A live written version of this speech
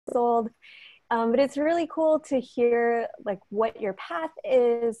old. But it's really cool to hear like what your path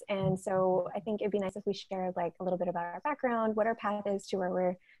is. And so I think it'd be nice if we shared like a little bit about our background, what our path is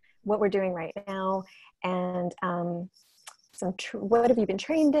to what we're doing right now. And what have you been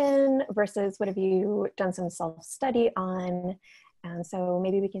trained in versus what have you done some self-study on? And so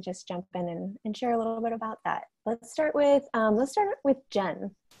maybe we can just jump in and share a little bit about that. Let's start with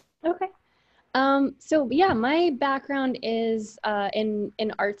Jen. Okay. So yeah, my background is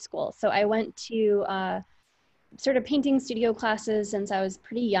in art school. So I went to sort of painting studio classes since I was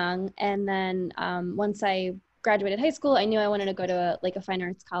pretty young. And then once I graduated high school, I knew I wanted to go to a fine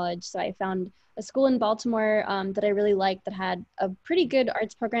arts college. So I found a school in Baltimore that I really liked that had a pretty good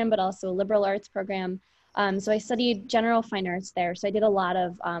arts program, but also a liberal arts program. So I studied general fine arts there. So I did a lot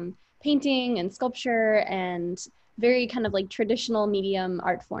of painting and sculpture and very kind of like traditional medium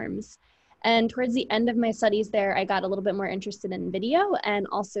art forms. And towards the end of my studies there, I got a little bit more interested in video and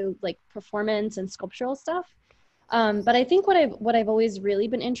also like performance and sculptural stuff. But I think what I've always really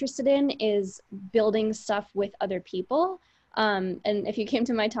been interested in is building stuff with other people. And if you came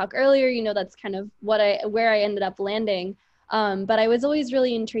to my talk earlier, you know, that's kind of where I ended up landing. But I was always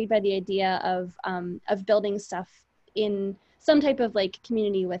really intrigued by the idea of building stuff in some type of like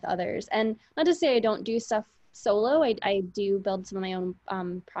community with others. And not to say I don't do stuff solo, I do build some of my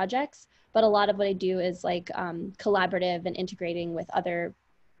own projects, but a lot of what I do is like collaborative and integrating with other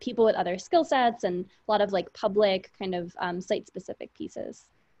people with other skill sets and a lot of like public kind of site-specific pieces.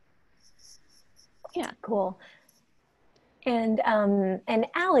 Yeah. Cool. And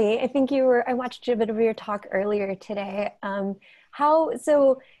Allie, I think I watched a bit of your talk earlier today. How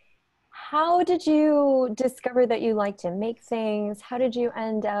did you discover that you like to make things? How did you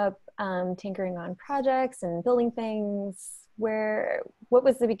end up tinkering on projects and building things? What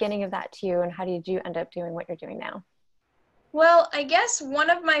was the beginning of that to you, and how did you end up doing what you're doing now? Well, I guess one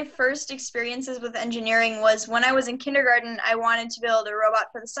of my first experiences with engineering was when I was in kindergarten. I wanted to build a robot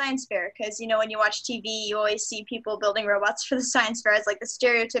for the science fair because, you know, when you watch TV, you always see people building robots for the science fair as like the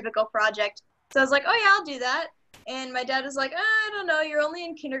stereotypical project. So I was like, oh yeah, I'll do that. And my dad was like, I don't know, you're only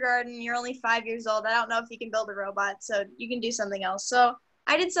in kindergarten, you're only 5 years old. I don't know if you can build a robot, so you can do something else. So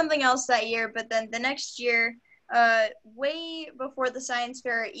I did something else that year, but then the next year, way before the science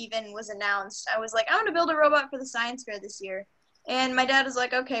fair even was announced, I was like, I want to build a robot for the science fair this year. And my dad was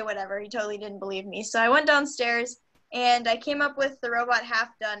like, okay, whatever. He totally didn't believe me. So I went downstairs and I came up with the robot half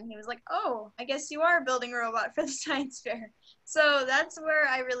done. He was like, oh, I guess you are building a robot for the science fair. So that's where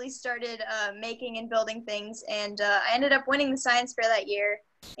I really started making and building things. And I ended up winning the science fair that year.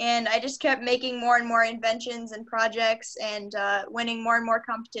 And I just kept making more and more inventions and projects and winning more and more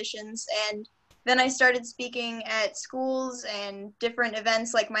competitions. And then I started speaking at schools and different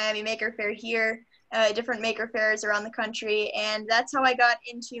events like Miami Maker Faire here, different maker fairs around the country. And that's how I got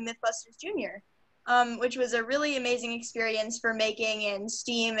into Mythbusters Junior, which was a really amazing experience for making and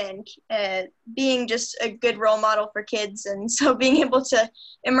STEAM and being just a good role model for kids. And so being able to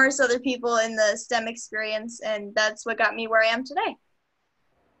immerse other people in the STEM experience, and that's what got me where I am today.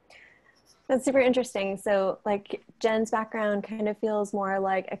 That's super interesting. So like Jen's background kind of feels more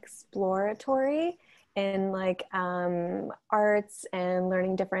like exploratory in like arts and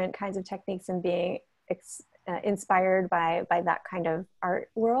learning different kinds of techniques and being inspired by that kind of art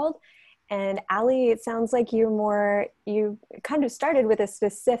world. And Allie, it sounds like you kind of started with a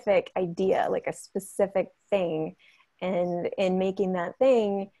specific idea, like a specific thing. And in making that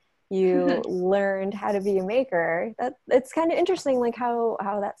thing, you learned how to be a maker. It's kind of interesting, like how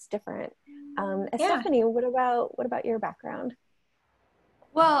that's different. Estefannie, what about your background?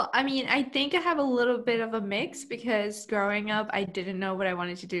 Well, I mean, I think I have a little bit of a mix because growing up, I didn't know what I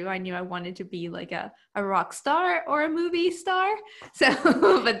wanted to do. I knew I wanted to be like a rock star or a movie star. So,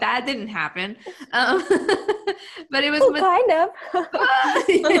 but that didn't happen. But it was kind of.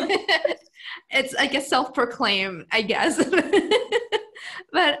 It's like a self-proclaimed, I guess.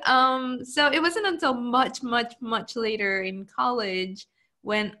 But so it wasn't until much later in college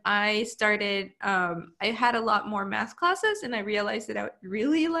when I started, I had a lot more math classes and I realized that I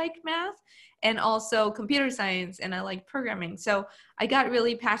really liked math and also computer science, and I liked programming. So I got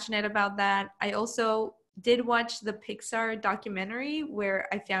really passionate about that. I also did watch the Pixar documentary where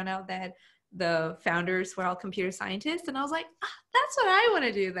I found out that the founders were all computer scientists, and I was like, that's what I want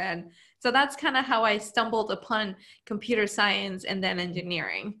to do then. So that's kind of how I stumbled upon computer science and then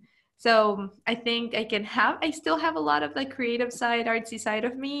engineering. So I think I still have a lot of the creative side, artsy side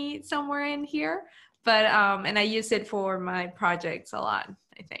of me somewhere in here, but, and I use it for my projects a lot,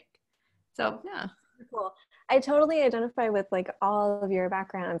 I think. So, yeah. Cool. I totally identify with like all of your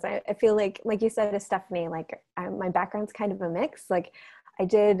backgrounds. I feel like you said, Estefannie, like my background's kind of a mix. Like I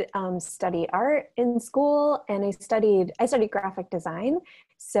did study art in school, and I studied graphic design.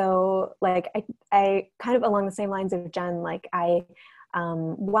 So like I kind of along the same lines of Jen, like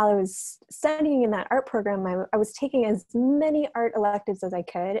while I was studying in that art program, I was taking as many art electives as I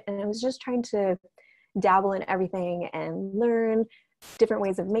could, and I was just trying to dabble in everything and learn different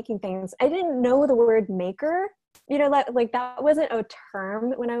ways of making things. I didn't know the word maker, like that wasn't a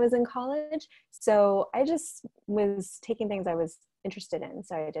term when I was in college. So I just was taking things I was interested in.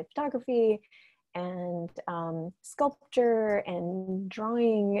 So I did photography and sculpture and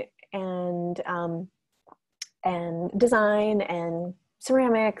drawing and design and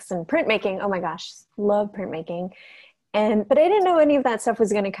ceramics and printmaking. Oh my gosh, love printmaking. But I didn't know any of that stuff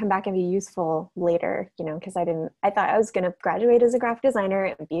was going to come back and be useful later, because I thought I was going to graduate as a graphic designer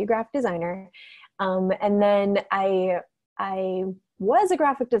and be a graphic designer. And then I was a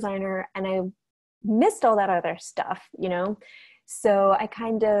graphic designer and I missed all that other stuff, So I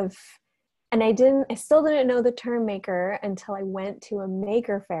still didn't know the term maker until I went to a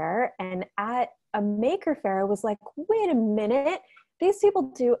maker fair, and at a maker fair I was like, wait a minute, these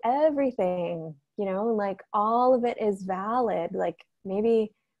people do everything, like all of it is valid. Like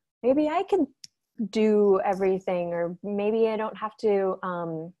maybe I can do everything, or maybe I don't have to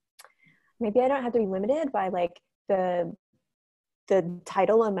be limited by like the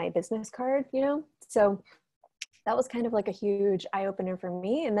title on my business card, So that was kind of like a huge eye-opener for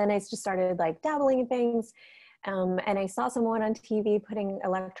me. And then I just started like dabbling in things. And I saw someone on TV putting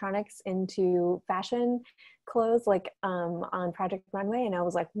electronics into fashion clothes, like on Project Runway. And I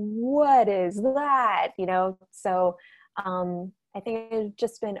was like, what is that? So I think I've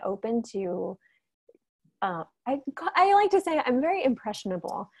just been open to, I like to say I'm very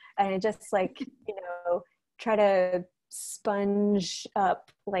impressionable. And I just like, try to sponge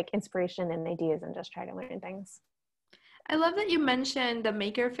up like inspiration and ideas and just try to learn things. I love that you mentioned the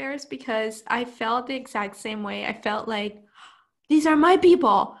maker fairs, because I felt the exact same way. I felt like, these are my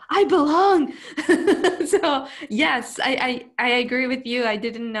people, I belong. So yes, I agree with you. I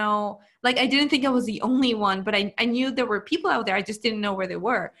didn't know, like, I didn't think I was the only one, but I knew there were people out there. I just didn't know where they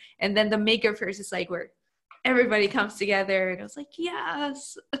were. And then the maker fairs is like where everybody comes together, and I was like,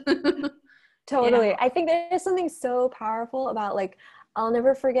 yes. Totally. Yeah. I think there's something so powerful about, like, I'll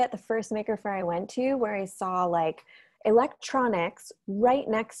never forget the first maker fair I went to where I saw like electronics right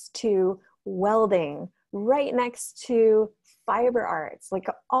next to welding, right next to fiber arts. Like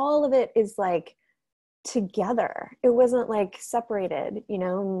all of it is like together. It wasn't like separated,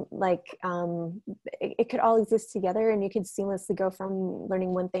 like it could all exist together, and you could seamlessly go from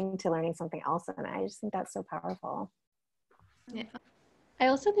learning one thing to learning something else. And I just think that's so powerful. Yeah. I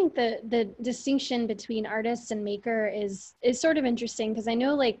also think that the distinction between artist and maker is sort of interesting, because I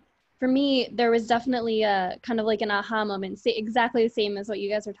know, like, for me, there was definitely a kind of like an aha moment, exactly the same as what you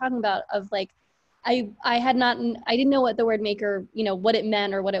guys are talking about, of like, I didn't know what the word maker, what it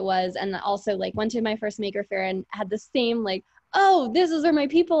meant or what it was. And also like went to my first maker fair and had the same like, oh, this is where my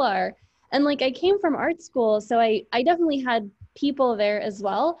people are. And like, I came from art school, so I definitely had people there as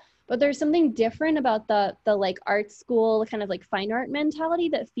well. But there's something different about the like art school kind of like fine art mentality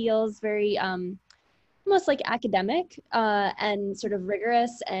that feels very almost like academic and sort of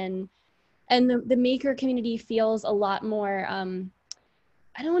rigorous, and the maker community feels a lot more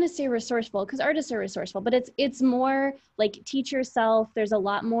I don't want to say resourceful, because artists are resourceful, but it's more like teach yourself. There's a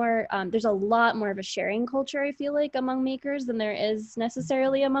lot more of a sharing culture, I feel like, among makers than there is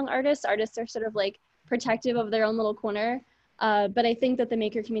necessarily among artists. Artists are sort of like protective of their own little corner. But I think that the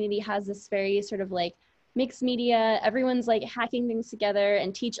maker community has this very sort of like mixed media. Everyone's like hacking things together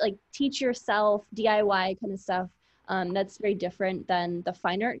and teach yourself DIY kind of stuff. That's very different than the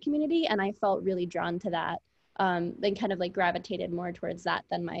fine art community. And I felt really drawn to that. Then kind of like gravitated more towards that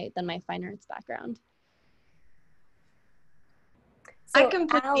than my fine arts background. So, I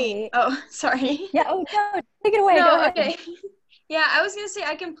completely, Allie, oh, sorry. yeah, oh no, take it away. No, Go ahead. okay. Yeah, I was gonna say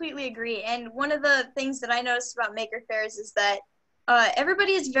I completely agree. And one of the things that I noticed about maker fairs is that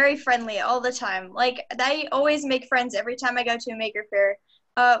everybody is very friendly all the time. Like, I always make friends every time I go to a maker fair.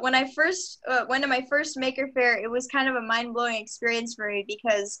 When I first went to my first maker fair, it was kind of a mind-blowing experience for me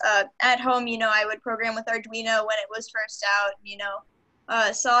because at home, I would program with Arduino when it was first out,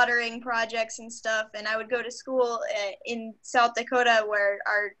 soldering projects and stuff. And I would go to school in South Dakota where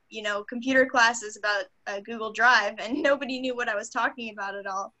our, computer class is about Google Drive, and nobody knew what I was talking about at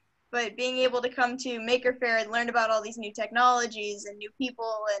all. But being able to come to Maker Faire and learn about all these new technologies and new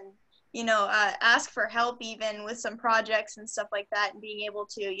people and, ask for help even with some projects and stuff like that, and being able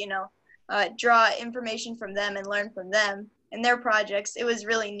to, draw information from them and learn from them and their projects, it was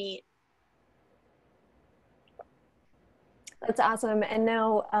really neat. That's awesome. And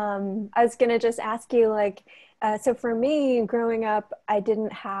now I was gonna just ask you, like, so for me, growing up, I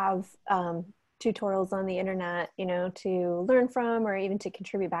didn't have tutorials on the internet, you know, to learn from or even to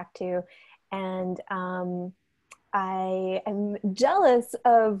contribute back to. And I am jealous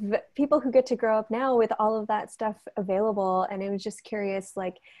of people who get to grow up now with all of that stuff available. And I was just curious,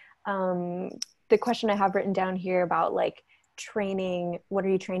 like, um, the question I have written down here about like training, what are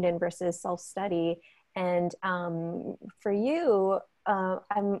you trained in versus self-study? And for you, I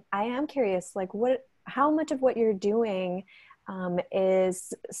am curious, like, how much of what you're doing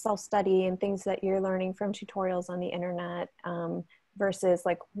is self-study and things that you're learning from tutorials on the internet, versus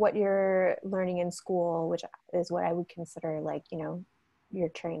like what you're learning in school, which is what I would consider like, you know, your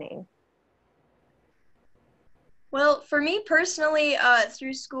training. Well, for me personally,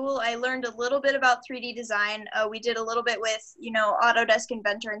 through school, I learned a little bit about 3D design. We did a little bit with, you know, Autodesk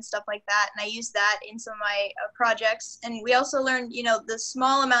Inventor and stuff like that, and I used that in some of my projects. And we also learned, you know, the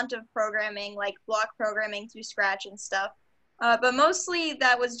small amount of programming, like block programming through Scratch and stuff. But mostly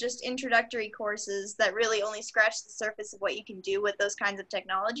that was just introductory courses that really only scratched the surface of what you can do with those kinds of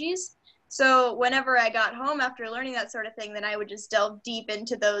technologies. So whenever I got home after learning that sort of thing, then I would just delve deep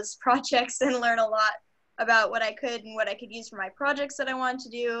into those projects and learn a lot about what I could and what I could use for my projects that I wanted to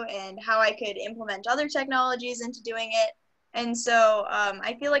do and how I could implement other technologies into doing it. And so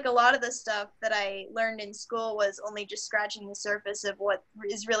I feel like a lot of the stuff that I learned in school was only just scratching the surface of what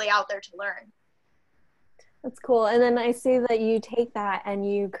is really out there to learn. That's cool. And then I see that you take that and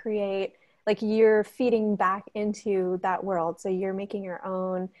you create, like, you're feeding back into that world. So you're making your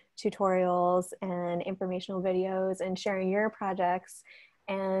own tutorials and informational videos and sharing your projects.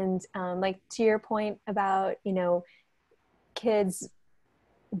 And like, to your point about, you know, kids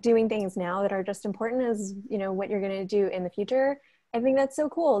doing things now that are just important as, you know, what you're going to do in the future. I think that's so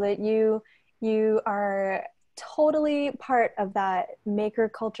cool that you are totally part of that maker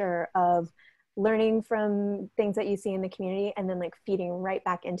culture of learning from things that you see in the community and then like feeding right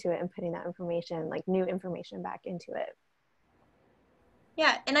back into it and putting that information, like new information, back into it.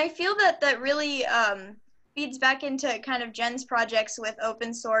 Yeah, and I feel that that really feeds back into kind of Jen's projects with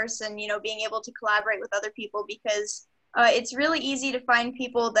open source and, you know, being able to collaborate with other people, because it's really easy to find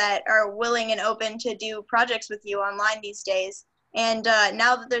people that are willing and open to do projects with you online these days. And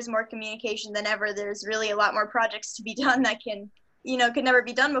now that there's more communication than ever, there's really a lot more projects to be done that can, you know, could never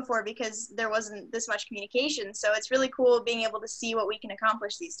be done before because there wasn't this much communication. So it's really cool being able to see what we can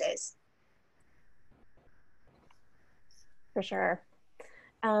accomplish these days. For sure.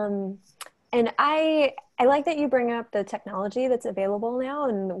 And I like that you bring up the technology that's available now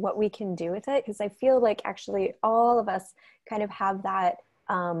and what we can do with it, because I feel like actually all of us kind of have that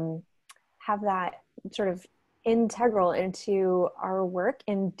sort of integral into our work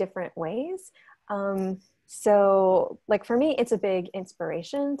in different ways. So like for me, it's a big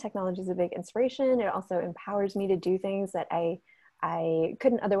inspiration. Technology is a big inspiration. It also empowers me to do things that I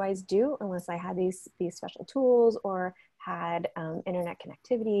couldn't otherwise do unless I had these special tools or had internet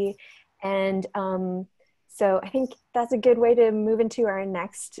connectivity. And so I think that's a good way to move into our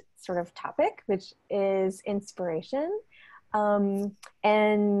next sort of topic, which is inspiration.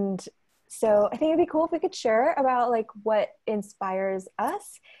 And so I think it'd be cool if we could share about like what inspires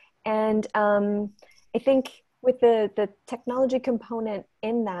us. And I think with the technology component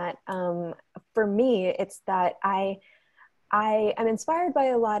in that, for me, it's that I am inspired by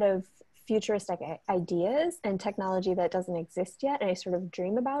a lot of futuristic ideas and technology that doesn't exist yet, and I sort of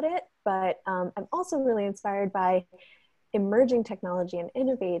dream about it. But I'm also really inspired by emerging technology and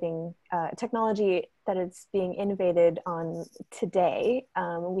innovating technology that is being innovated on today.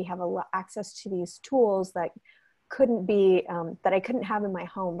 We have access to these tools that couldn't be, that I couldn't have in my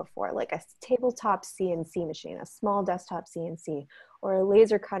home before, like a tabletop CNC machine, a small desktop CNC, or a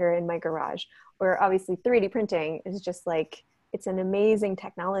laser cutter in my garage, or obviously 3D printing is just like, it's an amazing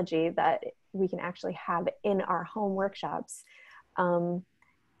technology that we can actually have in our home workshops.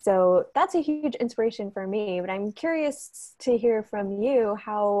 So that's a huge inspiration for me, but I'm curious to hear from you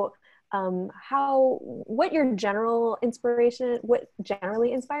what your general inspiration, what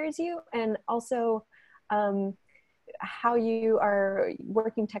generally inspires you, and also how you are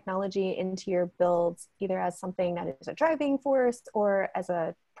working technology into your builds, either as something that is a driving force or as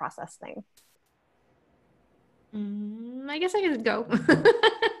a process thing. I guess I could go.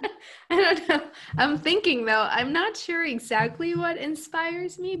 I don't know. I'm thinking though, I'm not sure exactly what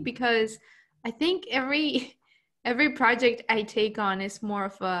inspires me, because I think every project I take on is more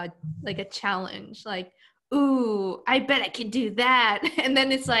of a challenge. Like, ooh, I bet I can do that. And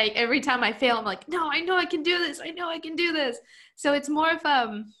then it's like every time I fail, I'm like, no, I know I can do this. I know I can do this. So it's more of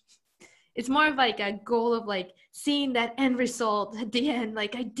It's more of like a goal of like seeing that end result at the end,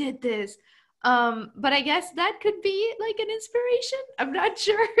 like I did this. But I guess that could be like an inspiration. I'm not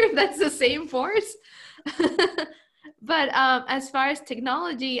sure if that's the same force. But as far as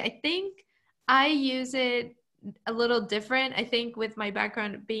technology, I think I use it a little different. I think with my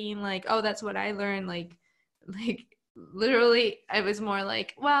background being like, oh, that's what I learned, like literally I was more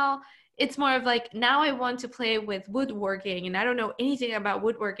like, well, it's more of like, now I want to play with woodworking and I don't know anything about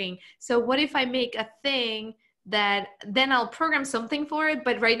woodworking. So what if I make a thing that then I'll program something for it,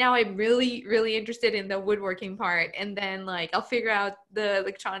 but right now I'm really, really interested in the woodworking part, and then like I'll figure out the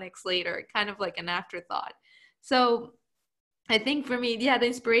electronics later, kind of like an afterthought. So I think for me, yeah, the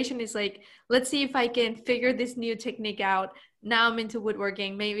inspiration is like, let's see if I can figure this new technique out. Now I'm into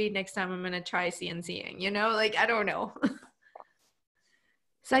woodworking. Maybe next time I'm gonna try CNCing, like I don't know.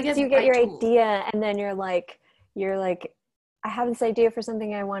 So I guess So you get by your tool. idea and then you're like, I have this idea for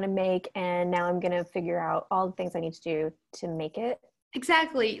something I want to make, and now I'm going to figure out all the things I need to do to make it.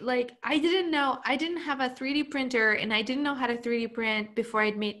 Exactly. Like I didn't have a 3D printer, and I didn't know how to 3D print before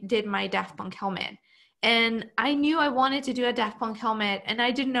did my Daft Punk helmet. And I knew I wanted to do a Daft Punk helmet, and I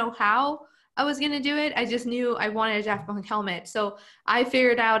didn't know how I was going to do it. I just knew I wanted a Daft Punk helmet. So I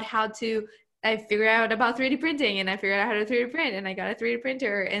figured out about 3D printing, and I figured out how to 3D print, and I got a 3D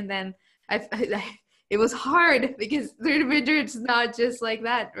printer. And then it was hard because 3D printer, it's not just like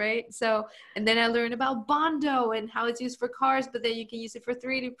that, right? So, and then I learned about Bondo and how it's used for cars, but then you can use it for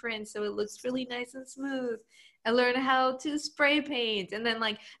 3D print, so it looks really nice and smooth. I learned how to spray paint, and then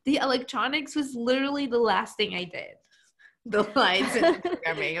like the electronics was literally the last thing I did. The lights and the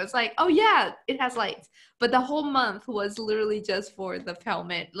programming. It was like, oh yeah, it has lights. But the whole month was literally just for the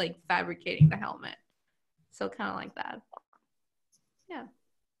helmet, like fabricating the helmet. So kind of like that. Yeah.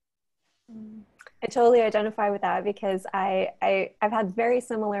 I totally identify with that because I've had very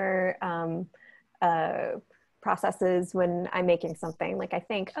similar uh, processes when I'm making something. Like I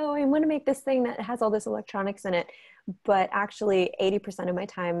think, oh, I want to make this thing that has all this electronics in it, but actually 80% of my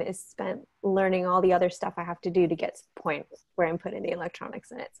time is spent learning all the other stuff I have to do to get to the point where I'm putting the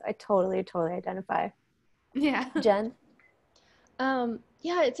electronics in it. So I totally identify. Yeah. Jen?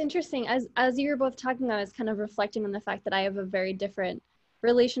 Yeah, it's interesting. As you were both talking, I was kind of reflecting on the fact that I have a very different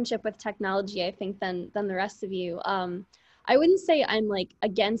relationship with technology, I think, than the rest of you. I wouldn't say I'm like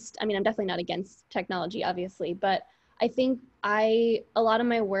against, I mean, I'm definitely not against technology, obviously, but I think a lot of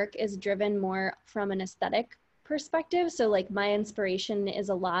my work is driven more from an aesthetic perspective. So like my inspiration is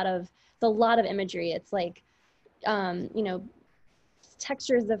a lot of imagery. It's like, you know,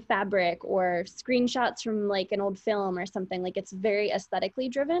 textures of fabric or screenshots from like an old film or something. Like it's very aesthetically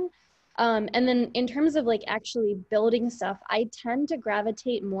driven. And then in terms of like actually building stuff, I tend to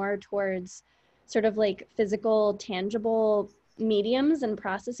gravitate more towards sort of like physical, tangible mediums and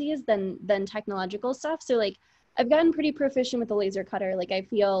processes than technological stuff. So like I've gotten pretty proficient with the laser cutter. Like I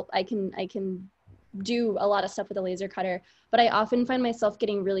feel I can do a lot of stuff with a laser cutter, but I often find myself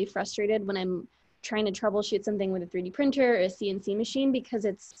getting really frustrated when I'm trying to troubleshoot something with a 3D printer or a CNC machine, because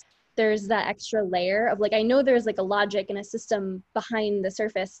there's that extra layer of like, I know there's like a logic and a system behind the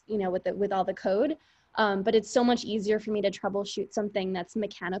surface, you know, with all the code. But it's so much easier for me to troubleshoot something that's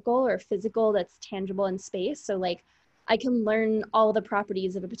mechanical or physical, that's tangible in space. So like I can learn all the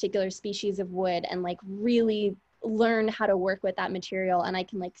properties of a particular species of wood and like really learn how to work with that material, and I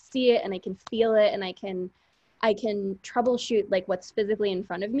can like see it and I can feel it, and I can troubleshoot like what's physically in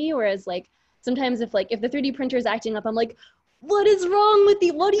front of me. Whereas like sometimes if the 3D printer is acting up, I'm like, what is wrong with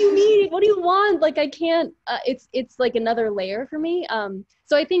you? What do you need? What do you want? Like I can't, it's like another layer for me.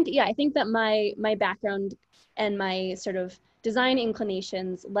 So I think that my background and my sort of design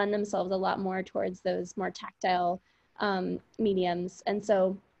inclinations lend themselves a lot more towards those more tactile mediums. And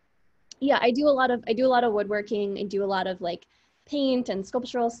so, yeah, I do a lot of woodworking. I do a lot of like paint and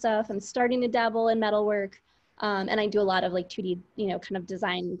sculptural stuff. I'm starting to dabble in metalwork. And I do a lot of like 2D, you know, kind of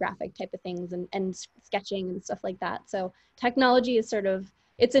design graphic type of things and sketching and stuff like that. So technology is sort of,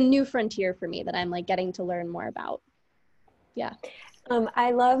 it's a new frontier for me that I'm like getting to learn more about. Yeah.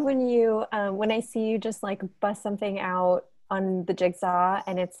 I love when I see you just like bust something out on the jigsaw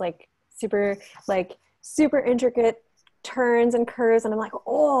and it's like super intricate turns and curves, and I'm like,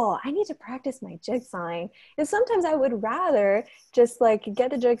 oh, I need to practice my jigsawing. And sometimes I would rather just like get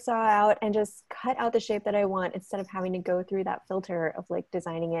the jigsaw out and just cut out the shape that I want instead of having to go through that filter of like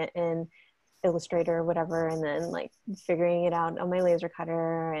designing it in Illustrator or whatever, and then like figuring it out on my laser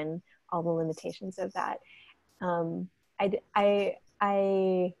cutter and all the limitations of that.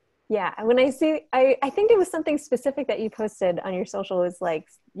 I Yeah, when I see, I think it was something specific that you posted on your social, was like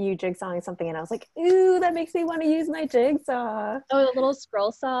you jigsawing something, and I was like, ooh, that makes me want to use my jigsaw. Oh, the little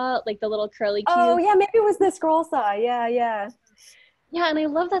scroll saw, like the little curly Oh cube. yeah, maybe it was the scroll saw. Yeah, yeah. Yeah, and I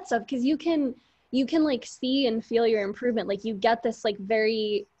love that stuff because you can like see and feel your improvement. Like you get this like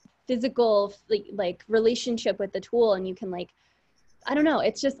very physical like relationship with the tool, and you can like, I don't know,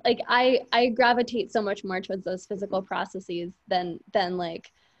 it's just like I gravitate so much more towards those physical processes than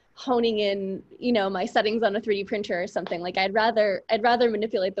like honing in, you know, my settings on a 3D printer or something. Like I'd rather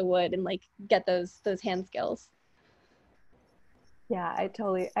manipulate the wood and like get those hand skills. Yeah, I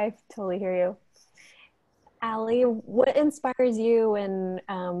totally hear you. Allie, what inspires you, and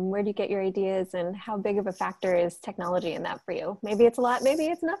where do you get your ideas, and how big of a factor is technology in that for you? Maybe it's a lot, maybe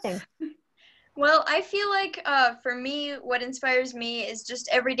it's nothing. Well, I feel like for me, what inspires me is just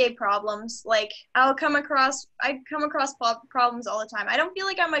everyday problems. Like I come across problems all the time. I don't feel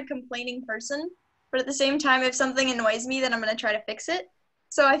like I'm a complaining person, but at the same time, if something annoys me, then I'm gonna try to fix it.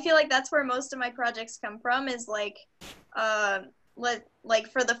 So I feel like that's where most of my projects come from. Is like, like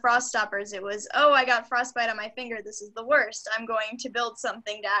for the frost stoppers, it was, oh, I got frostbite on my finger. This is the worst. I'm going to build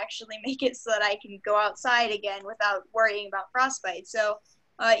something to actually make it so that I can go outside again without worrying about frostbite. So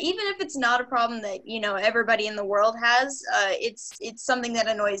even if it's not a problem that, you know, everybody in the world has, it's something that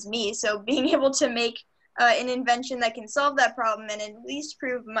annoys me. So being able to make an invention that can solve that problem and at least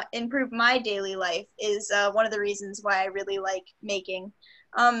improve my daily life is one of the reasons why I really like making.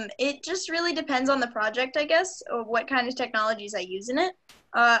 It just really depends on the project, I guess, or what kind of technologies I use in it.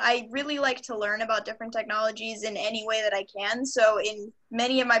 I really like to learn about different technologies in any way that I can. So in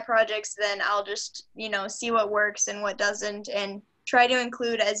many of my projects, then I'll just, you know, see what works and what doesn't, and try to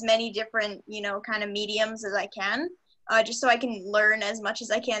include as many different, you know, kind of mediums as I can, just so I can learn as much as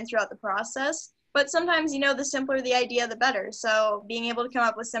I can throughout the process. But sometimes, you know, the simpler the idea, the better. So being able to come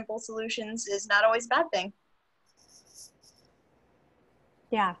up with simple solutions is not always a bad thing.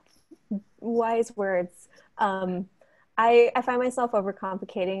 Yeah, wise words. I find myself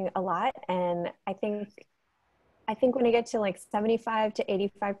overcomplicating a lot, and I think when I get to like 75 to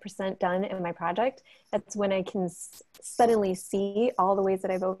 85% done in my project, that's when I can suddenly see all the ways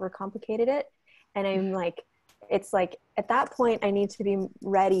that I've overcomplicated it. And I'm like, it's like at that point, I need to be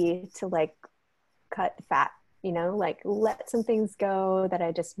ready to like cut fat, you know, like let some things go that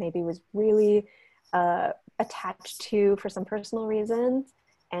I just maybe was really attached to for some personal reasons.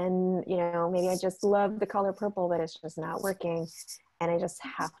 And, you know, maybe I just love the color purple, but it's just not working. And I just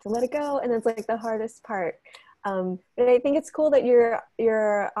have to let it go. And it's like the hardest part. But I think it's cool that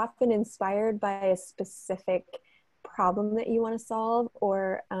you're often inspired by a specific problem that you want to solve,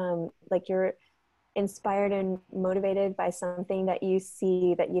 or like you're inspired and motivated by something that you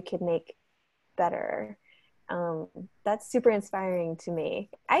see that you could make better. That's super inspiring to me.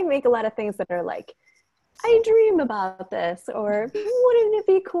 I make a lot of things that are like, I dream about this, or wouldn't it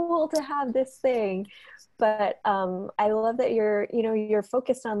be cool to have this thing? But I love that you're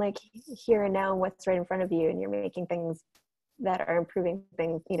focused on like here and now and what's right in front of you, and you're making things that are improving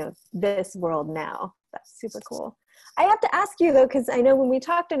things, you know, this world now. That's super cool. I have to ask you though, because I know when we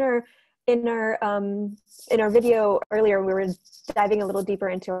talked in our video earlier, we were diving a little deeper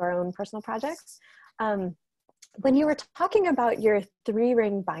into our own personal projects. When you were talking about your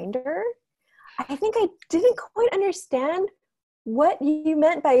 3-ring binder, I think I didn't quite understand what you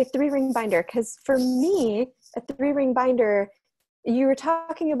meant by a 3-ring binder, because for me, a 3-ring binder, you were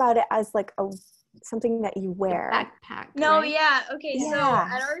talking about it as like something that you wear. Backpack. No, right? yeah. Okay, Yeah. so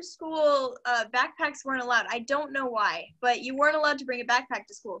at our school, backpacks weren't allowed. I don't know why, but you weren't allowed to bring a backpack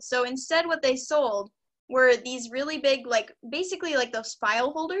to school. So instead what they sold were these really big, like basically like those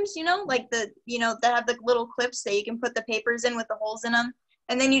file holders, you know, like that have the little clips that you can put the papers in with the holes in them.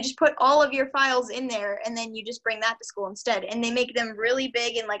 And then you just put all of your files in there, and then you just bring that to school instead. And they make them really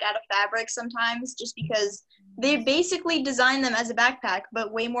big and like out of fabric sometimes, just because they basically design them as a backpack,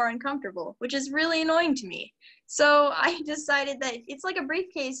 but way more uncomfortable, which is really annoying to me. So I decided that it's like a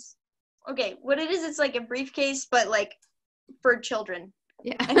briefcase. Okay, what it is, it's like a briefcase, but like for children.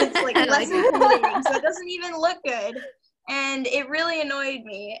 Yeah. And it's like less intimidating, so it doesn't even look good. And it really annoyed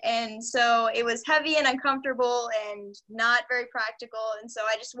me. And so it was heavy and uncomfortable and not very practical. And so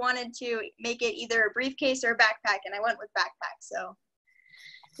I just wanted to make it either a briefcase or a backpack, and I went with backpack. So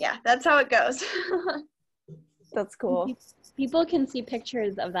yeah, that's how it goes. That's cool. People can see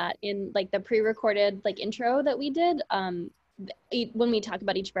pictures of that in like the pre-recorded like intro that we did when we talk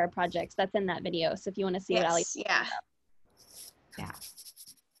about each of our projects. That's in that video. So if you want to see what Allie. Yeah. Yeah.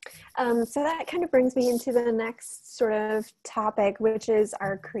 So that kind of brings me into the next sort of topic, which is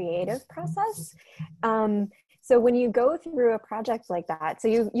our creative process. So So when you go through a project like that, so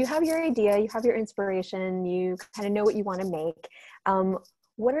you have your idea, you have your inspiration, you kind of know what you want to make.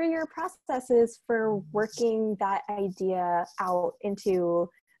 What are your processes for working that idea out into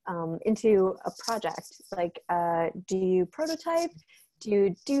a project? Like, do you prototype? Do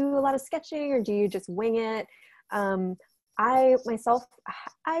you do a lot of sketching, or do you just wing it? I myself,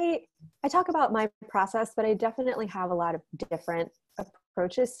 I talk about my process, but I definitely have a lot of different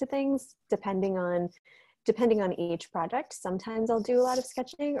approaches to things depending on each project. Sometimes I'll do a lot of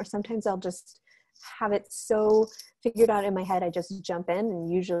sketching, or sometimes I'll just have it so figured out in my head I just jump in,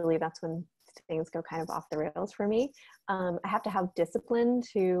 and usually that's when things go kind of off the rails for me. I have to have discipline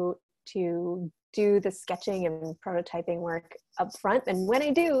to do the sketching and prototyping work up front, and when I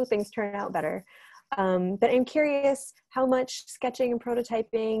do, things turn out better. But I'm curious how much sketching and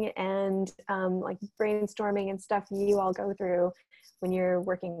prototyping and like brainstorming and stuff you all go through when you're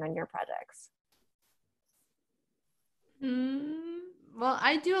working on your projects. Well,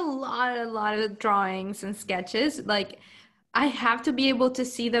 I do a lot of drawings and sketches. Like, I have to be able to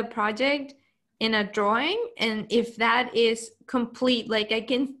see the project in a drawing, and if that is complete, like I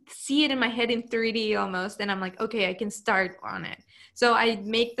can see it in my head in 3D almost, and I'm like, okay, I can start on it. So I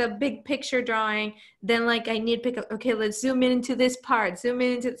make the big picture drawing, then like I need to pick up, okay, let's zoom in into this part, zoom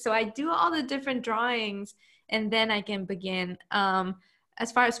in into, so I do all the different drawings, and then I can begin.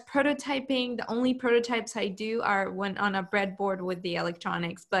 As far as prototyping, the only prototypes I do are when on a breadboard with the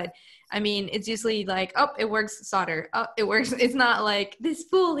electronics. But I mean, it's usually like, oh, it works, solder. Oh, it works. It's not like this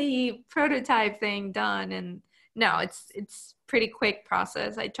fully prototype thing done. And no, it's pretty quick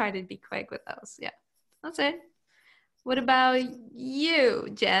process. I try to be quick with those. Yeah, that's it. What about you,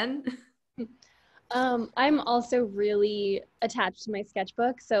 Jen? I'm also really attached to my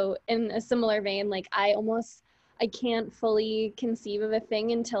sketchbook. So in a similar vein, like I can't fully conceive of a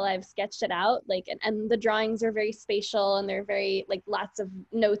thing until I've sketched it out. Like, and the drawings are very spatial, and they're very like lots of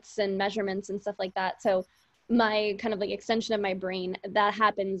notes and measurements and stuff like that. So my kind of like extension of my brain, that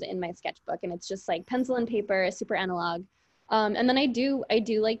happens in my sketchbook, and it's just like pencil and paper, super analog. And then I do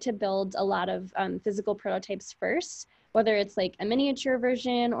like to build a lot of physical prototypes first, whether it's like a miniature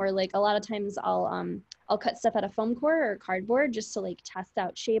version, or like a lot of times I'll cut stuff out of foam core or cardboard just to like test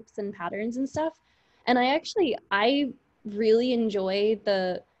out shapes and patterns and stuff. And I really enjoy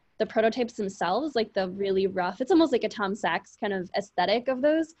the prototypes themselves, like the really rough, it's almost like a Tom Sachs kind of aesthetic of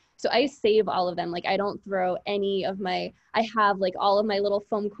those. So I save all of them. Like I don't throw any of I have like all of my little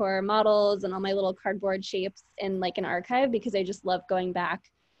foam core models and all my little cardboard shapes in like an archive, because I just love going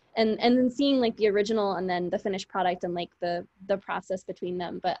back and then seeing like the original and then the finished product and like the process between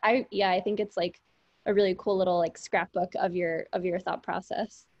them. But I think it's like a really cool little like scrapbook of your thought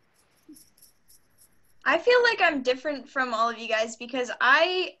process. I feel like I'm different from all of you guys because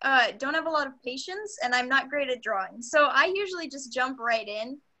I don't have a lot of patience, and I'm not great at drawing. So I usually just jump right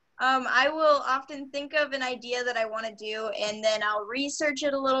in. I will often think of an idea that I want to do, and then I'll research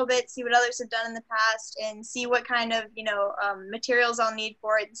it a little bit, see what others have done in the past, and see what kind of, materials I'll need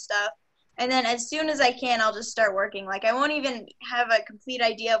for it and stuff. And then as soon as I can, I'll just start working. Like, I won't even have a complete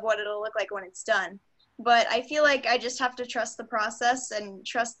idea of what it'll look like when it's done. But I feel like I just have to trust the process and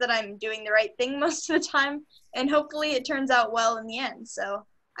trust that I'm doing the right thing most of the time, and hopefully it turns out well in the end. So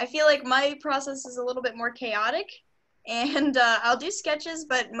I feel like my process is a little bit more chaotic, and I'll do sketches,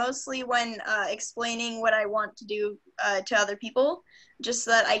 but mostly when explaining what I want to do to other people, just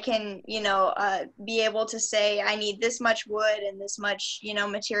so that I can, be able to say I need this much wood and this much,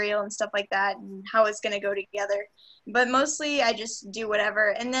 material and stuff like that, and how it's going to go together. But mostly I just do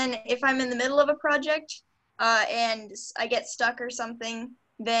whatever. And then if I'm in the middle of a project and I get stuck or something,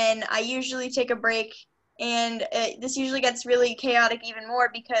 then I usually take a break. And this usually gets really chaotic even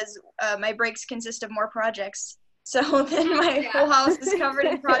more because my breaks consist of more projects. So then my whole house is covered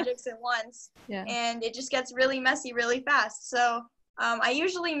in projects at once. Yeah. And it just gets really messy really fast. So I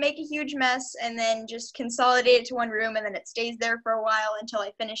usually make a huge mess and then just consolidate it to one room, and then it stays there for a while until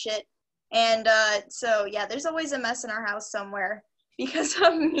I finish it. And so, yeah, there's always a mess in our house somewhere because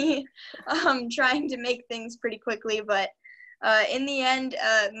of me trying to make things pretty quickly. But in the end,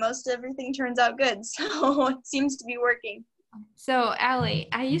 most everything turns out good. So it seems to be working. So, Allie,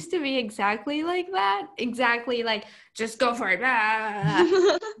 I used to be exactly like that. Exactly like, just go for it.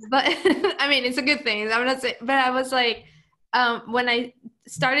 But, I mean, it's a good thing. I'm not saying, but I was like, when I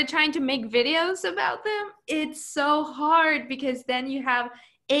started trying to make videos about them, it's so hard because then you have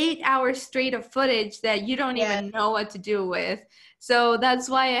 8 hours straight of footage that you don't even know what to do with. So that's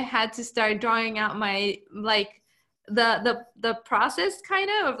why I had to start drawing out my like the process kind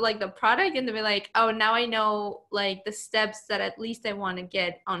of like the product, and to be like, oh, now I know like the steps that at least I want to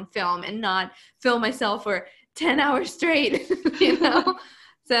get on film, and not film myself for 10 hours straight, you know?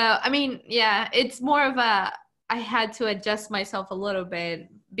 So, I mean, yeah, it's more of a, I had to adjust myself a little bit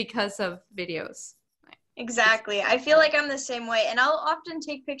because of videos. Exactly. I feel like I'm the same way. And I'll often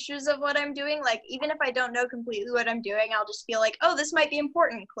take pictures of what I'm doing. Like, even if I don't know completely what I'm doing, I'll just feel like, oh, this might be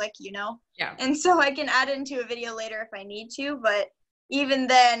important. Click, you know? Yeah. And so I can add it into a video later if I need to. But even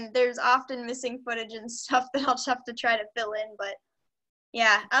then, there's often missing footage and stuff that I'll just have to try to fill in. But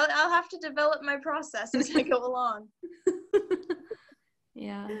yeah, I'll have to develop my process as I go along.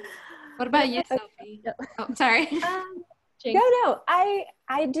 Yeah. What about you, Sophie? Oh, sorry. No, I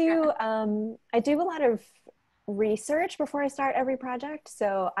do a lot of research before I start every project.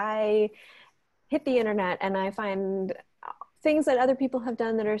 So I hit the internet and I find things that other people have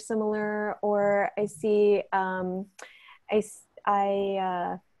done that are similar, or I see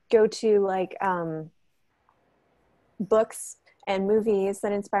I go to like books and movies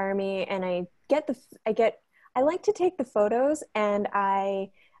that inspire me, and I like to take the photos and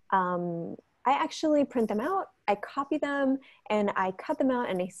I actually print them out, I copy them, and I cut them out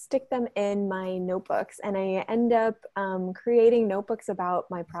and I stick them in my notebooks, and I end up creating notebooks about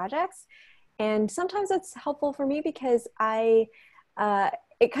my projects. And sometimes it's helpful for me because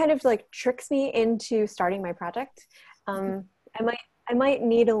it kind of like tricks me into starting my project. I might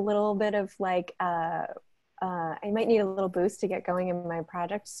need a little bit of like I might need a little boost to get going in my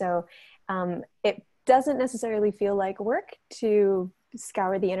project. So it doesn't necessarily feel like work to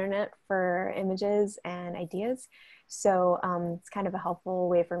scour the internet for images and ideas. So it's kind of a helpful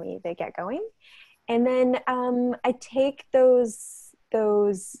way for me to get going. And then I take those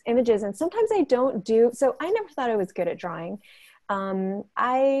images, and sometimes I don't do, so I never thought I was good at drawing.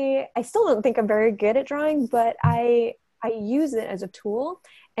 I still don't think I'm very good at drawing, but I use it as a tool.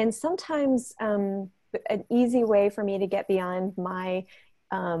 And sometimes an easy way for me to get beyond my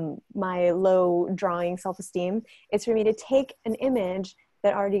low drawing self-esteem is for me to take an image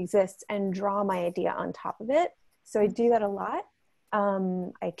that already exists and draw my idea on top of it. So I do that a lot.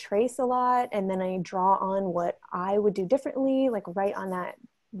 I trace a lot, and then I draw on what I would do differently, like right on that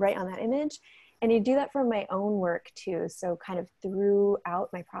image. And I do that for my own work too. So kind of throughout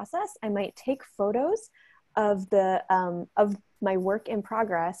my process, I might take photos of of my work in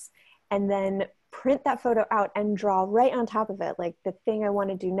progress, and then print that photo out and draw right on top of it, like the thing I want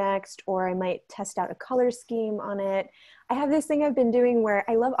to do next, or I might test out a color scheme on it. I have this thing I've been doing where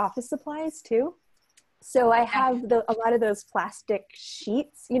I love office supplies too. So I have a lot of those plastic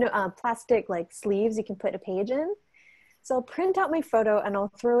sheets, plastic like sleeves you can put a page in. So I'll print out my photo and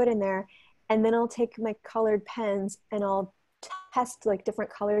I'll throw it in there, and then I'll take my colored pens and I'll test like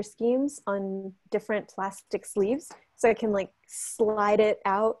different color schemes on different plastic sleeves. So I can like slide it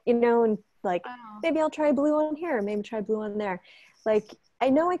out, and like, maybe I'll try blue on here, maybe try blue on there. Like,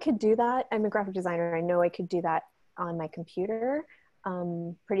 I know I could do that. I'm a graphic designer. I know I could do that on my computer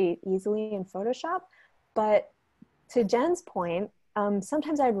pretty easily in Photoshop. But to Jen's point,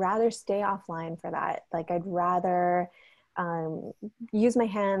 sometimes I'd rather stay offline for that. Like, I'd rather use my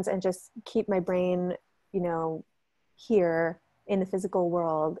hands and just keep my brain, here in the physical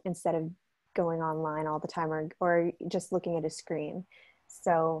world instead of going online all the time or just looking at a screen.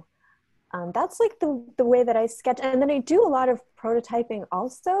 So that's like the way that I sketch. And then I do a lot of prototyping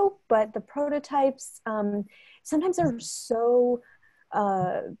also, but the prototypes sometimes are so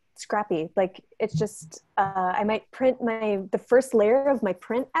scrappy. Like, it's just, I might print the first layer of my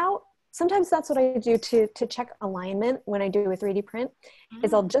print out. Sometimes that's what I do to check alignment when I do a 3D print,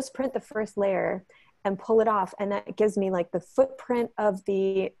 is I'll just print the first layer and pull it off, and that gives me like the footprint of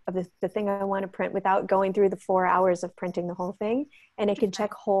the thing I want to print without going through the 4 hours of printing the whole thing. And it can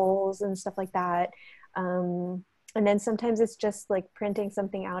check holes and stuff like that. And then sometimes it's just like printing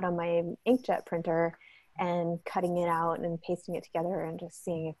something out on my inkjet printer and cutting it out and pasting it together and just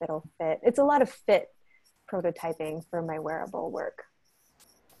seeing if it'll fit. It's a lot of fit prototyping for my wearable work.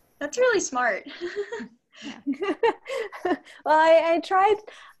 That's really smart. Well, I tried,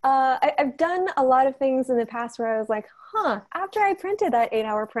 I've done a lot of things in the past where I was like, after I printed that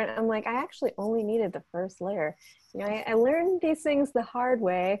 8-hour print, I'm like, I actually only needed the first layer. I learned these things the hard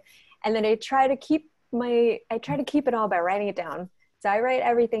way, and then I try to keep it all by writing it down. So I write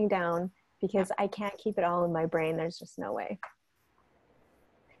everything down because I can't keep it all in my brain. There's just no way.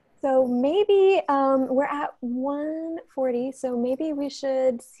 So maybe we're at 1:40, so maybe we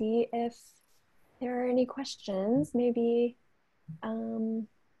should see if there are any questions. Maybe let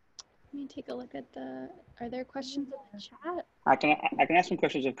me take a look at are there questions in the chat? I can ask some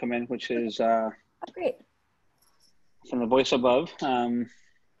questions that come in, which is great. From the voice above.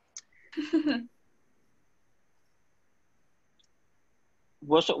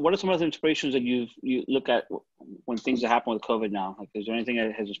 what are some of the inspirations that you look at when things that happen with COVID now? Like, is there anything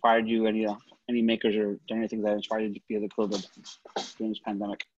that has inspired you? Any makers or anything that inspired you via the COVID during this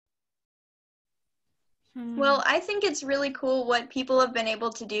pandemic? Well, I think it's really cool what people have been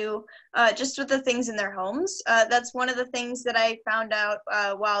able to do just with the things in their homes. That's one of the things that I found out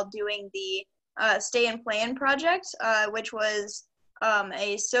while doing the Stay and Plan project, which was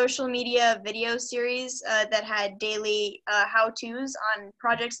a social media video series that had daily how-tos on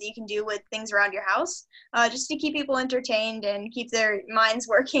projects that you can do with things around your house, just to keep people entertained and keep their minds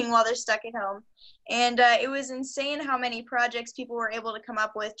working while they're stuck at home. And it was insane how many projects people were able to come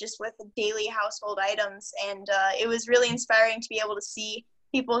up with just with daily household items. And it was really inspiring to be able to see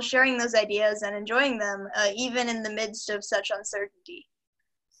people sharing those ideas and enjoying them, even in the midst of such uncertainty.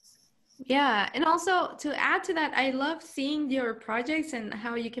 Yeah, and also to add to that, I love seeing your projects and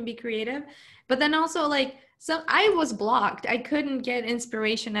how you can be creative. But then also so I was blocked. I couldn't get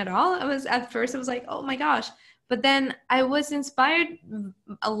inspiration at all. At first I was like, oh my gosh. But then I was inspired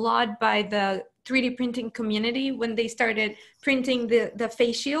a lot by the 3D printing community when they started printing the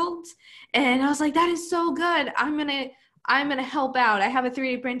face shields. And I was like, that is so good. I'm gonna help out. I have a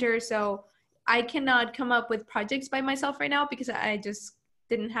 3D printer, so I cannot come up with projects by myself right now because I just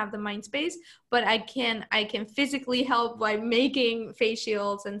didn't have the mind space, but I can physically help by making face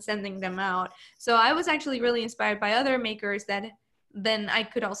shields and sending them out. So I was actually really inspired by other makers that then I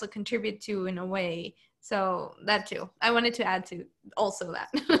could also contribute to in a way. So that too, I wanted to add to also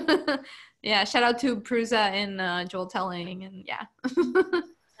that. Yeah, shout out to Prusa and Joel Telling, and yeah.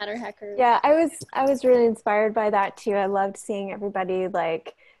 Matter hackers. Yeah, I was really inspired by that too. I loved seeing everybody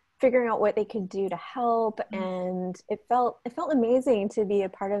figuring out what they could do to help, and it felt amazing to be a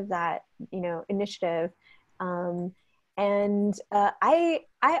part of that, initiative. And I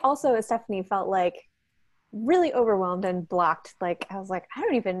also, as Stephanie, felt really overwhelmed and blocked. I was like,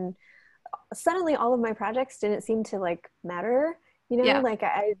 suddenly all of my projects didn't seem to matter. Yeah.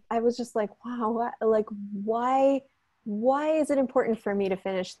 I was just like, wow, why is it important for me to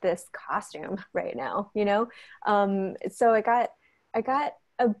finish this costume right now? So I got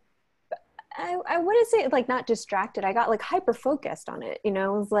I wouldn't say not distracted. I got hyper focused on it. It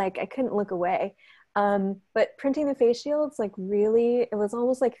was I couldn't look away. But printing the face shields, really, it was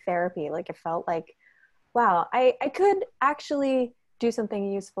almost like therapy. It felt like, wow, I could actually do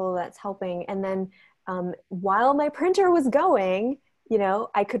something useful that's helping. And then while my printer was going,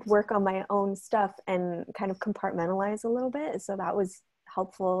 I could work on my own stuff and kind of compartmentalize a little bit. So that was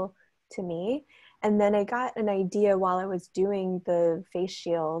helpful to me. And then I got an idea while I was doing the face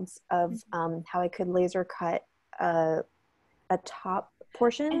shields of how I could laser cut a top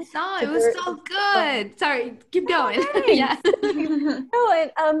portion. I saw it was so good. Sorry, keep going. Yeah.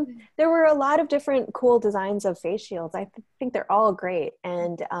 No, and there were a lot of different cool designs of face shields. I think they're all great.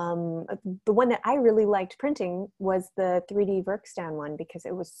 And the one that I really liked printing was the 3D Workstan one because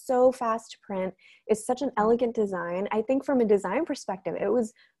it was so fast to print. It's such an elegant design. I think from a design perspective, it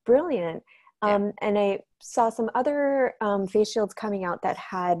was brilliant. And I saw some other face shields coming out that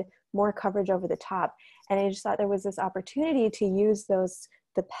had more coverage over the top. And I just thought there was this opportunity to use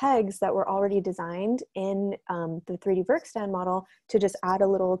the pegs that were already designed in the 3D Workstan model to just add a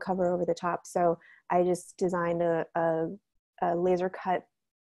little cover over the top. So I just designed a laser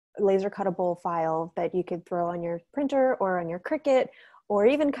cuttable file that you could throw on your printer or on your Cricut or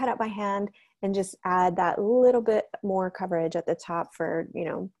even cut up by hand and just add that little bit more coverage at the top for,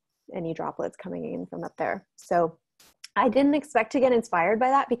 any droplets coming in from up there. So I didn't expect to get inspired by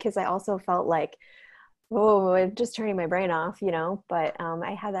that because I also felt like, oh, I'm just turning my brain off, but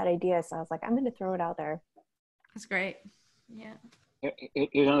I had that idea. So I was like, I'm going to throw it out there. That's great. Yeah.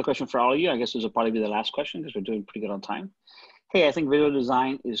 Here's another question for all of you. I guess this will probably be the last question because we're doing pretty good on time. Hey, I think visual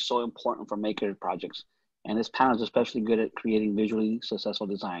design is so important for maker projects. And this panel is especially good at creating visually successful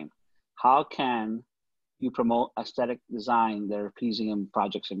design. How can you promote aesthetic design that are pleasing in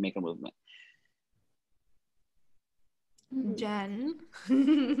projects and maker movement? Jen.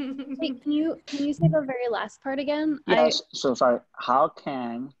 Wait, can you say the very last part again? Yes, so sorry. How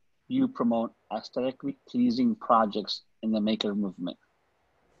can you promote aesthetically pleasing projects in the maker movement?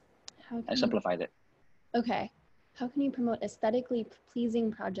 I simplified it. Okay. How can you promote aesthetically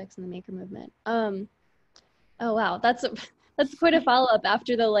pleasing projects in the maker movement? Oh wow, that's quite a follow-up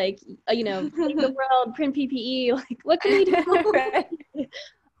after the save the world, print PPE, what can we do? Right.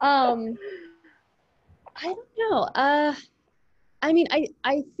 I don't know. I mean,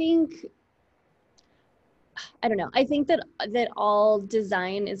 I think, I don't know. I think that all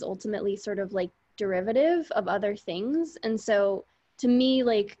design is ultimately sort of derivative of other things. And so to me,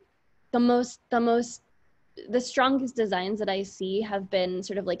 the most the strongest designs that I see have been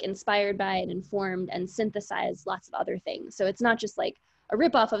sort of like inspired by and informed and synthesized lots of other things. So it's not just like a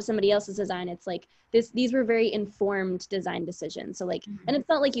ripoff of somebody else's design. It's like these were very informed design decisions. So like, and it's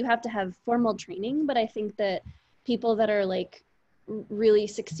not like you have to have formal training, but I think that people that are like really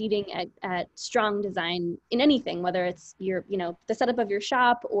succeeding at strong design in anything, whether it's your, you know, the setup of your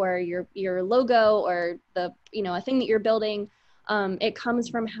shop or your logo or the, you know, a thing that you're building, it comes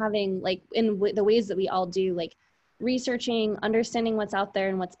from having, like, in the ways that we all do, like researching, understanding what's out there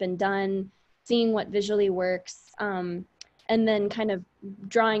and what's been done, seeing what visually works, and then kind of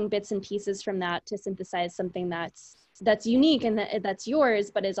drawing bits and pieces from that to synthesize something that's unique and that's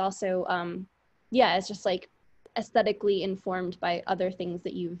yours, but is also, yeah, it's just like aesthetically informed by other things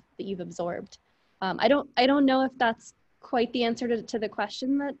that you've absorbed. I don't know if that's quite the answer to the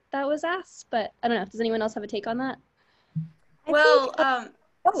question that was asked, but I don't know. Does anyone else have a take on that? Well,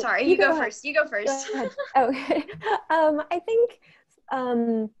 sorry, you go ahead. first. You go first. Go ahead. Oh, I think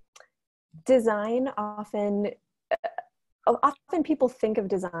design often people think of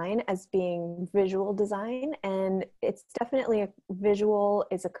design as being visual design, and it's definitely visual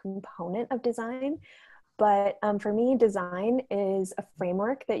is a component of design. But for me, design is a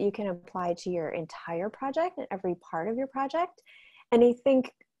framework that you can apply to your entire project and every part of your project. And I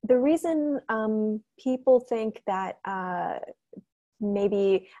think the reason people think that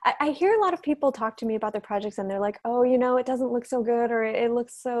maybe, I hear a lot of people talk to me about their projects and they're like, oh, you know, it doesn't look so good, or it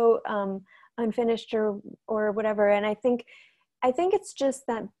looks so unfinished or whatever. And I think it's just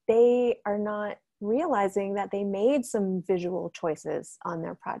that they are not realizing that they made some visual choices on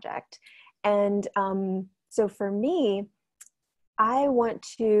their project. And so for me, I want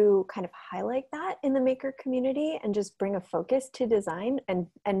to kind of highlight that in the maker community and just bring a focus to design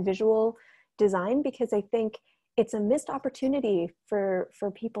and visual design, because I think it's a missed opportunity for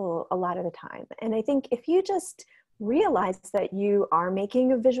people a lot of the time. And I think if you just realize that you are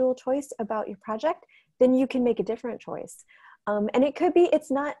making a visual choice about your project, then you can make a different choice. And it could be,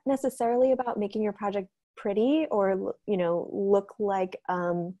 it's not necessarily about making your project pretty or, you know, look like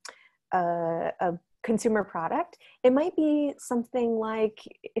a consumer product. It might be something like,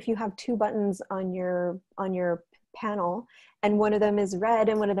 if you have two buttons on your panel and one of them is red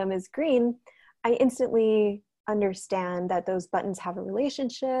and one of them is green, I instantly understand that those buttons have a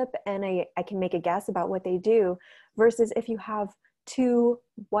relationship and I can make a guess about what they do, versus if you have two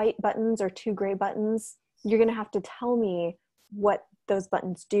white buttons or two gray buttons, you're going to have to tell me what those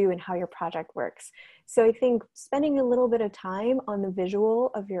buttons do and how your project works. So I think spending a little bit of time on the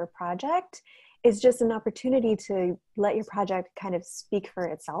visual of your project is just an opportunity to let your project kind of speak for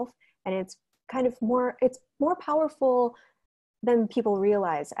itself. And it's kind of more powerful than people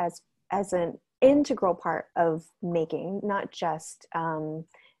realize as an integral part of making, not just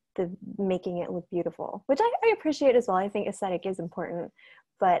the making it look beautiful, which I appreciate as well. I think aesthetic is important,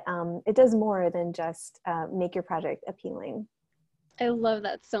 but it does more than just make your project appealing. I love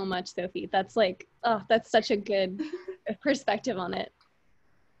that so much, Sophie. That's like, oh, that's such a good perspective on it.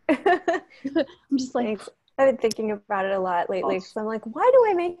 I'm just like, thanks. I've been thinking about it a lot lately, because I'm like, why do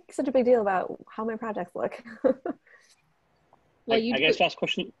I make such a big deal about how my projects look? Well, I guess last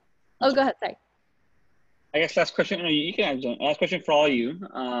question. Oh, go ahead. Sorry. I guess last question. No, you can answer. Last question for all of you.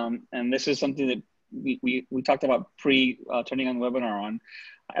 And this is something that we talked about turning on the webinar on.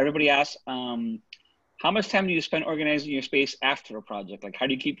 Everybody asked, how much time do you spend organizing your space after a project? Like, how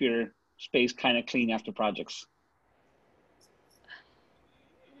do you keep your space kind of clean after projects?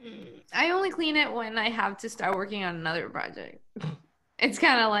 I only clean it when I have to start working on another project. It's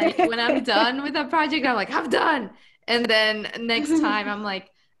kind of like when I'm done with a project, I'm like, I'm done. And then next time I'm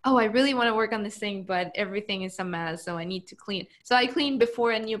like, oh, I really want to work on this thing, but everything is a mess, so I need to clean. So I clean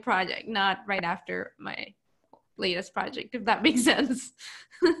before a new project, not right after my latest project, if that makes sense.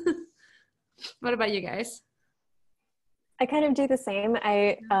 What about you guys? I kind of do the same.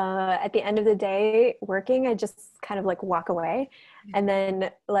 At the end of the day working, I just kind of like walk away. And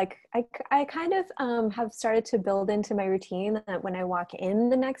then like, I kind of have started to build into my routine that when I walk in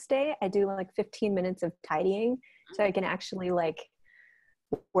the next day, I do like 15 minutes of tidying so I can actually like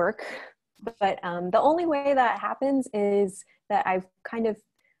work. But the only way that happens is that I've kind of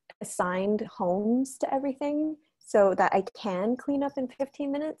assigned homes to everything so that I can clean up in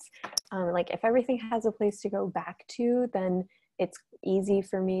 15 minutes. Like if everything has a place to go back to, then it's easy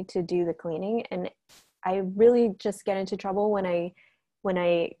for me to do the cleaning. And I really just get into trouble when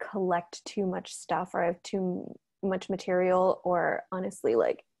I collect too much stuff, or I have too much material, or honestly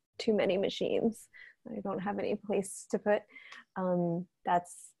like too many machines that I don't have any place to put.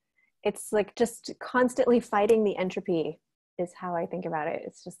 It's like just constantly fighting the entropy is how I think about it.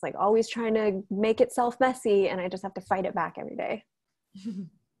 It's just like always trying to make itself messy, and I just have to fight it back every day.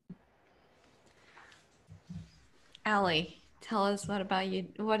 Allie, tell us what about you?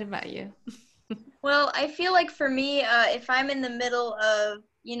 Well, I feel like for me, if I'm in the middle of,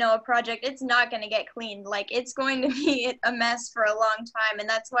 a project, it's not going to get cleaned. Like, it's going to be a mess for a long time. And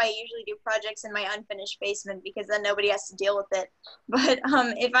that's why I usually do projects in my unfinished basement, because then nobody has to deal with it. But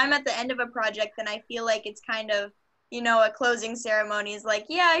if I'm at the end of a project, then I feel like it's kind of, a closing ceremony is like,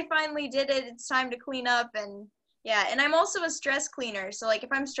 yeah, I finally did it. It's time to clean up. And yeah, and I'm also a stress cleaner. So like if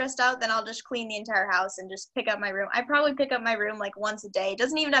I'm stressed out, then I'll just clean the entire house and just pick up my room. I probably pick up my room like once a day. It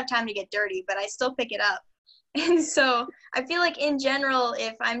doesn't even have time to get dirty, but I still pick it up. And so I feel like in general,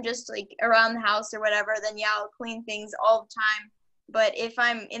 if I'm just like around the house or whatever, then yeah, I'll clean things all the time. But if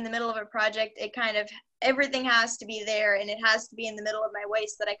I'm in the middle of a project, it kind of, everything has to be there and it has to be in the middle of my way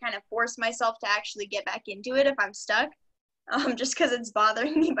so that I kind of force myself to actually get back into it if I'm stuck. Just because it's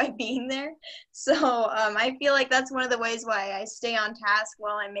bothering me by being there. So I feel like that's one of the ways why I stay on task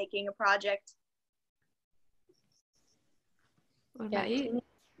while I'm making a project. What about you, Cleaning.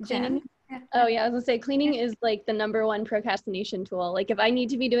 Jen? Yeah. Oh yeah, I was gonna say cleaning is like the #1 procrastination tool. Like if I need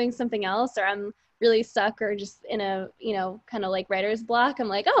to be doing something else or I'm really stuck or just in a, kind of like writer's block, I'm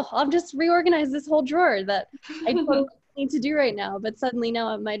like, oh, I'll just reorganize this whole drawer that I totally need to do right now. But suddenly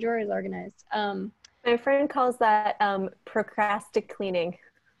now my drawer is organized. My friend calls that procrastinating.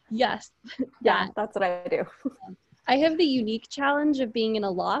 Yes. Yeah, that's what I do. I have the unique challenge of being in a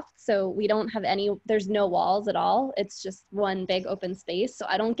loft. So we don't have there's no walls at all. It's just one big open space. So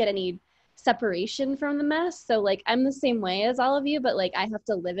I don't get any separation from the mess. So like I'm the same way as all of you, but like I have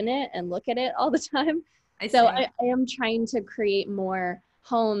to live in it and look at it all the time. I am trying to create more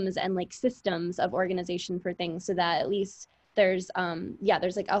homes and like systems of organization for things so that at least there's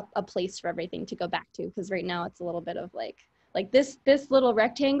like a place for everything to go back to, because right now it's a little bit of like this little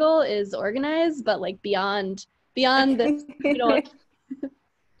rectangle is organized, but like beyond this,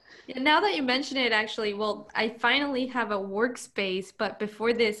 Yeah, now that you mention it, actually, well, I finally have a workspace, but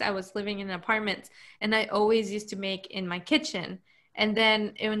before this, I was living in an apartment, and I always used to make in my kitchen. And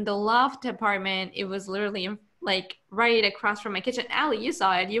then in the loft apartment, it was literally like right across from my kitchen. Allie, you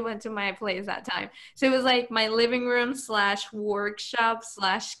saw it. You went to my place that time. So it was like my living room / workshop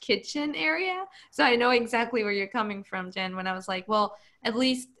 / kitchen area. So I know exactly where you're coming from, Jen, when I was like, well, at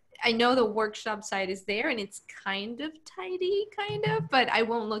least I know the workshop side is there and it's kind of tidy, but I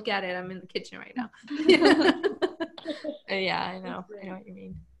won't look at it. I'm in the kitchen right now. Yeah, I know what you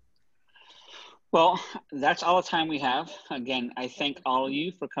mean. Well, that's all the time we have. Again, I thank all of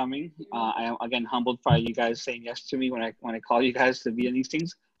you for coming. I am again humbled by you guys saying yes to me when I call you guys to be in these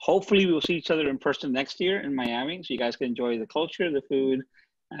things. Hopefully, we will see each other in person next year in Miami, so you guys can enjoy the culture, the food,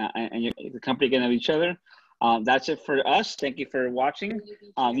 and the company again of each other. That's it for us. Thank you for watching.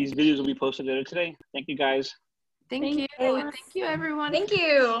 These videos will be posted later today. Thank you, guys. Thank you. Thank you, everyone. Thank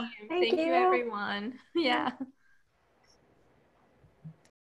you. Thank you, everyone. Yeah.